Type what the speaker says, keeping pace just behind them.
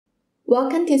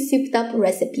Welcome to Souped Up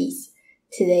Recipes.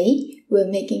 Today,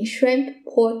 we're making shrimp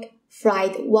pork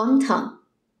fried wonton.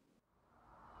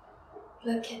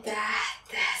 Look at that,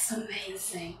 that's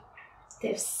amazing.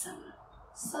 There's some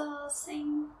sauce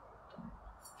in.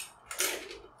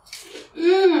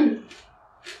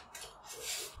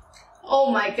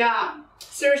 Oh my god.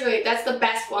 Seriously, that's the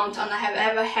best wonton I have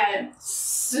ever had.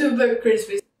 Super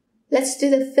crispy. Let's do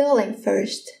the filling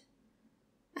first.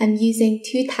 I'm using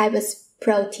 2 types of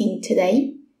protein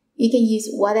today. You can use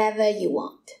whatever you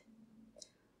want.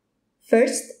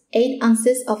 First, 8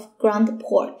 ounces of ground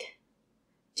pork.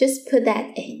 Just put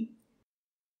that in.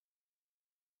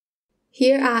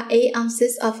 Here are 8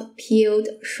 ounces of peeled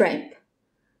shrimp.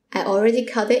 I already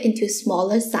cut it into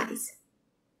smaller size.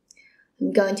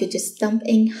 I'm going to just dump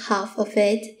in half of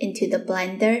it into the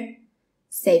blender.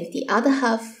 Save the other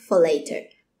half for later.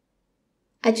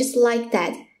 I just like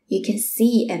that you can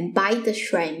see and bite the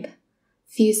shrimp.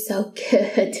 Feels so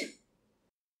good.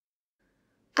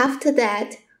 After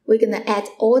that, we're gonna add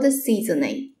all the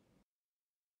seasoning.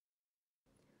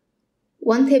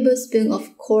 1 tablespoon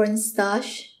of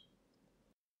cornstarch,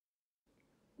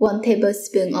 1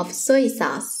 tablespoon of soy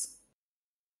sauce,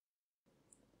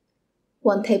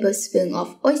 1 tablespoon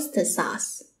of oyster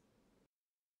sauce,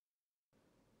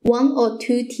 1 or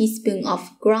 2 teaspoons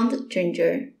of ground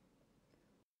ginger,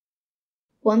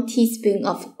 1 teaspoon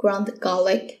of ground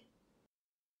garlic,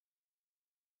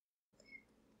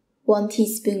 1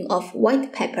 teaspoon of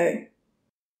white pepper,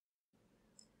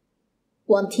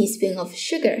 1 teaspoon of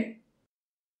sugar,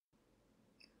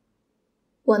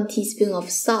 1 teaspoon of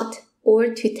salt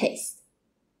or to taste.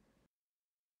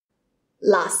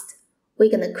 Last,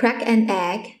 we're gonna crack an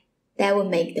egg. That will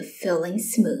make the filling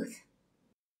smooth.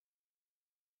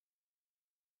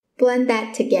 Blend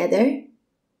that together.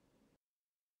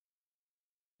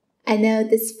 I know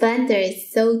this blender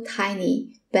is so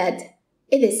tiny, but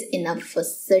it is enough for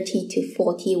 30 to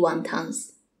 40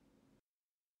 wontons.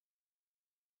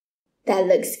 That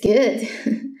looks good.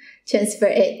 Transfer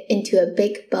it into a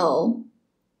big bowl.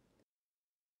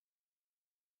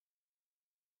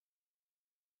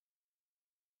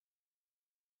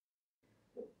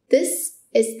 This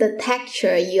is the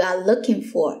texture you are looking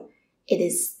for. It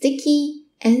is sticky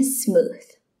and smooth.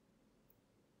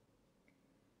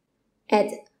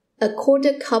 Add a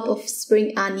 1/4 cup of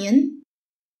spring onion,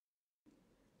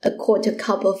 a 1/4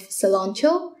 cup of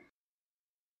cilantro,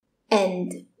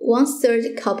 and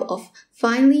 1/3 cup of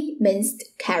finely minced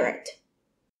carrot.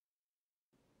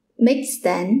 Mix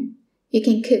then. You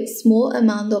can cook small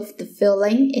amount of the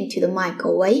filling into the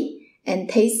microwave and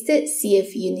taste it, see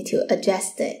if you need to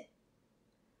adjust it.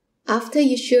 After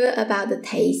you're sure about the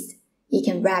taste, you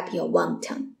can wrap your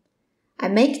wonton. I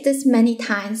make this many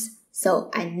times,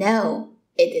 so I know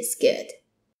it is good.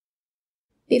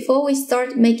 Before we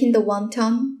start making the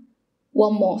wonton,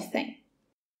 one more thing.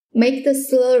 Make the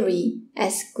slurry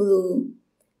as glue.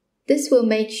 This will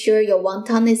make sure your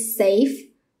wonton is safe.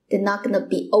 They're not gonna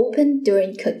be open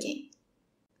during cooking.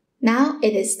 Now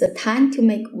it is the time to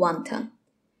make wonton.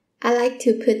 I like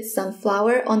to put some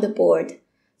flour on the board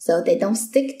so they don't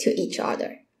stick to each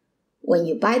other. When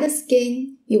you buy the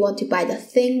skin, you want to buy the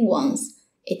thin ones.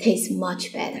 It tastes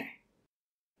much better.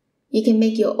 You can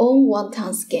make your own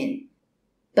wonton skin,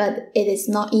 but it is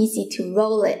not easy to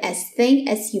roll it as thin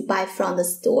as you buy from the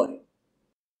store.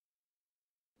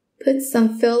 Put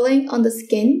some filling on the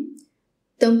skin.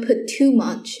 Don't put too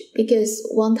much because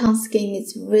wonton skin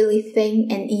is really thin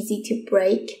and easy to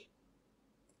break.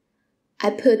 I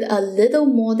put a little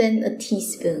more than a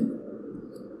teaspoon.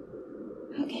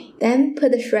 Okay. Then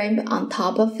put the shrimp on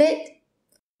top of it.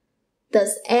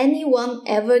 Does anyone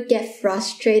ever get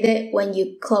frustrated when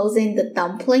you closing the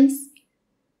dumplings?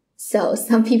 So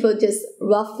some people just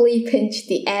roughly pinch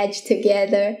the edge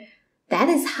together. That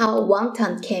is how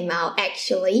wonton came out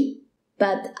actually.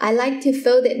 But I like to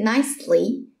fold it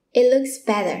nicely. It looks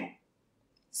better.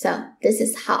 So this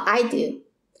is how I do.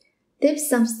 Dip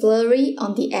some slurry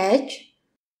on the edge.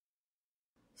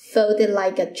 Fold it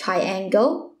like a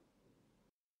triangle.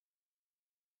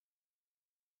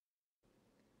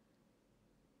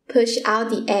 Push out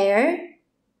the air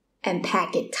and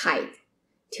pack it tight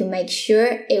to make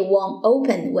sure it won't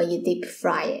open when you deep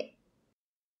fry it.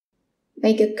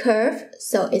 Make a curve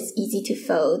so it's easy to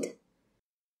fold.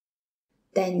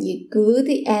 Then you glue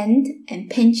the end and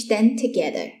pinch them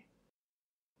together.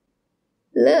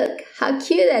 Look how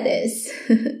cute that is!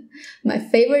 My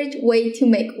favorite way to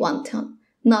make wonton.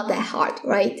 Not that hard,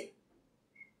 right?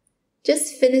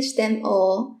 Just finish them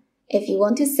all. If you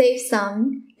want to save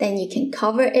some, then you can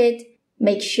cover it,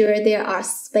 make sure there are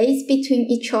space between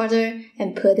each other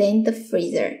and put it in the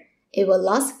freezer. It will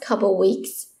last a couple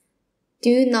weeks.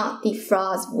 Do not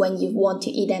defrost when you want to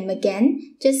eat them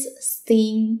again. Just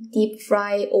steam, deep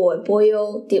fry, or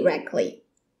boil directly.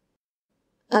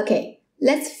 Okay,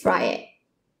 let's fry it.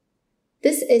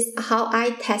 This is how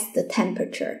I test the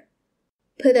temperature.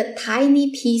 Put a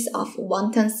tiny piece of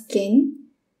wonton skin.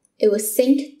 It will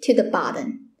sink to the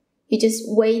bottom. You just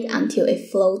wait until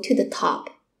it flows to the top.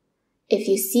 If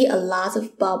you see a lot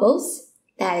of bubbles,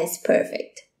 that is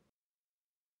perfect.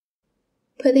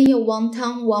 Put in your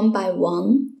wonton one by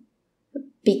one.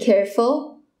 Be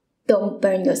careful, don't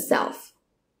burn yourself.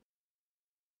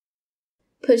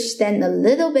 Push them a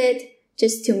little bit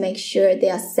just to make sure they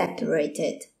are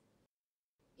separated.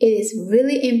 It is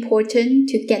really important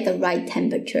to get the right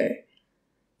temperature.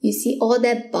 You see all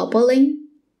that bubbling?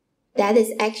 That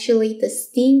is actually the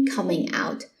steam coming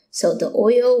out, so the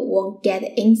oil won't get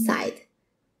inside.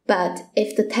 But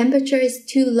if the temperature is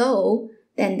too low,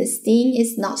 then the steam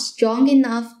is not strong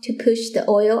enough to push the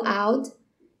oil out.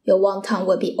 Your wonton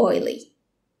will be oily.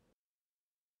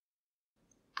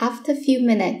 After a few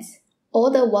minutes,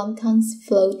 all the wontons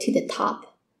flow to the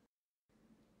top.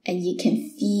 And you can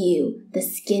feel the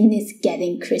skin is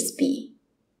getting crispy.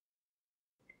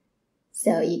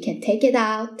 So you can take it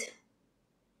out.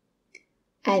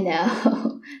 I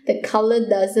know, the color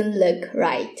doesn't look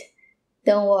right.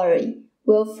 Don't worry,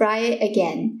 we'll fry it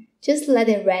again. Just let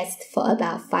it rest for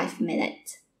about 5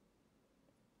 minutes.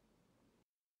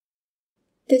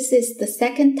 This is the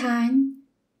second time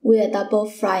we are double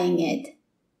frying it.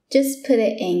 Just put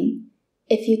it in.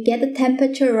 If you get the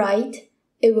temperature right,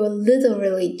 it will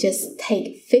literally just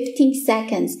take 15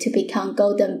 seconds to become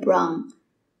golden brown.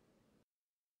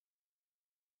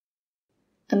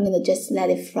 I'm going to just let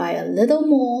it fry a little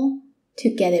more to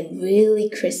get it really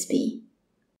crispy.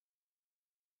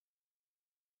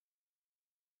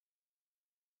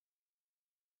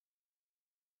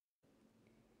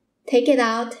 Take it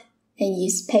out and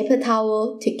use paper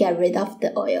towel to get rid of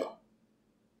the oil.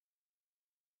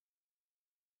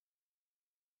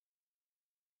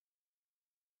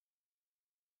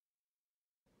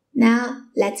 Now,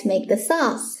 let's make the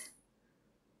sauce.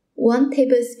 1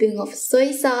 tablespoon of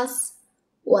soy sauce,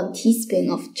 1 teaspoon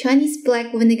of Chinese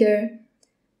black vinegar,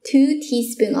 2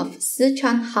 teaspoons of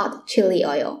Sichuan hot chili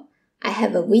oil. I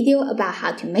have a video about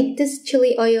how to make this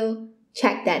chili oil.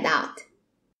 Check that out.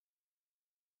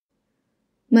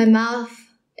 My mouth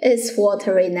is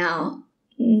watery now.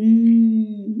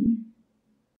 Ooh,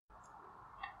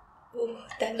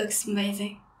 that looks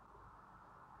amazing.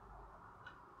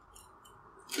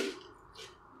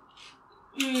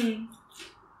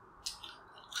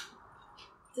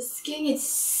 The skin is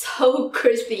so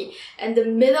crispy and the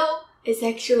middle is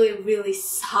actually really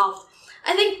soft.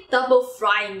 I think double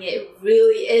frying it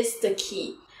really is the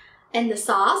key. And the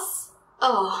sauce?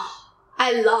 Oh,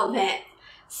 I love it.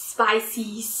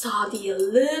 Spicy, salty, a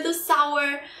little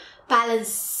sour,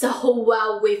 balanced so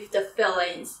well with the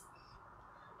fillings.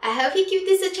 I hope you give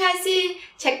this a try soon.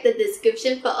 Check the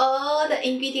description for all the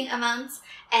ingredient amounts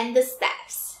and the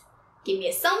steps. Give me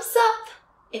a thumbs up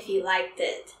if you liked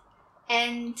it.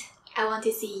 And I want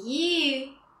to see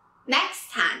you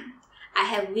next time. I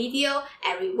have video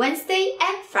every Wednesday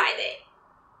and Friday.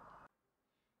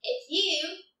 If you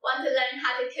want to learn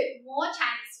how to cook more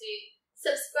Chinese food,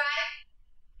 subscribe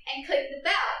and click the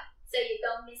bell so you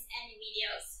don't miss any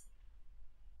videos.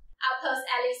 I'll post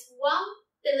at least one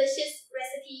delicious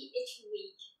recipe each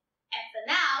week. And for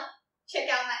now, check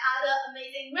out my other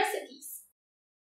amazing recipes.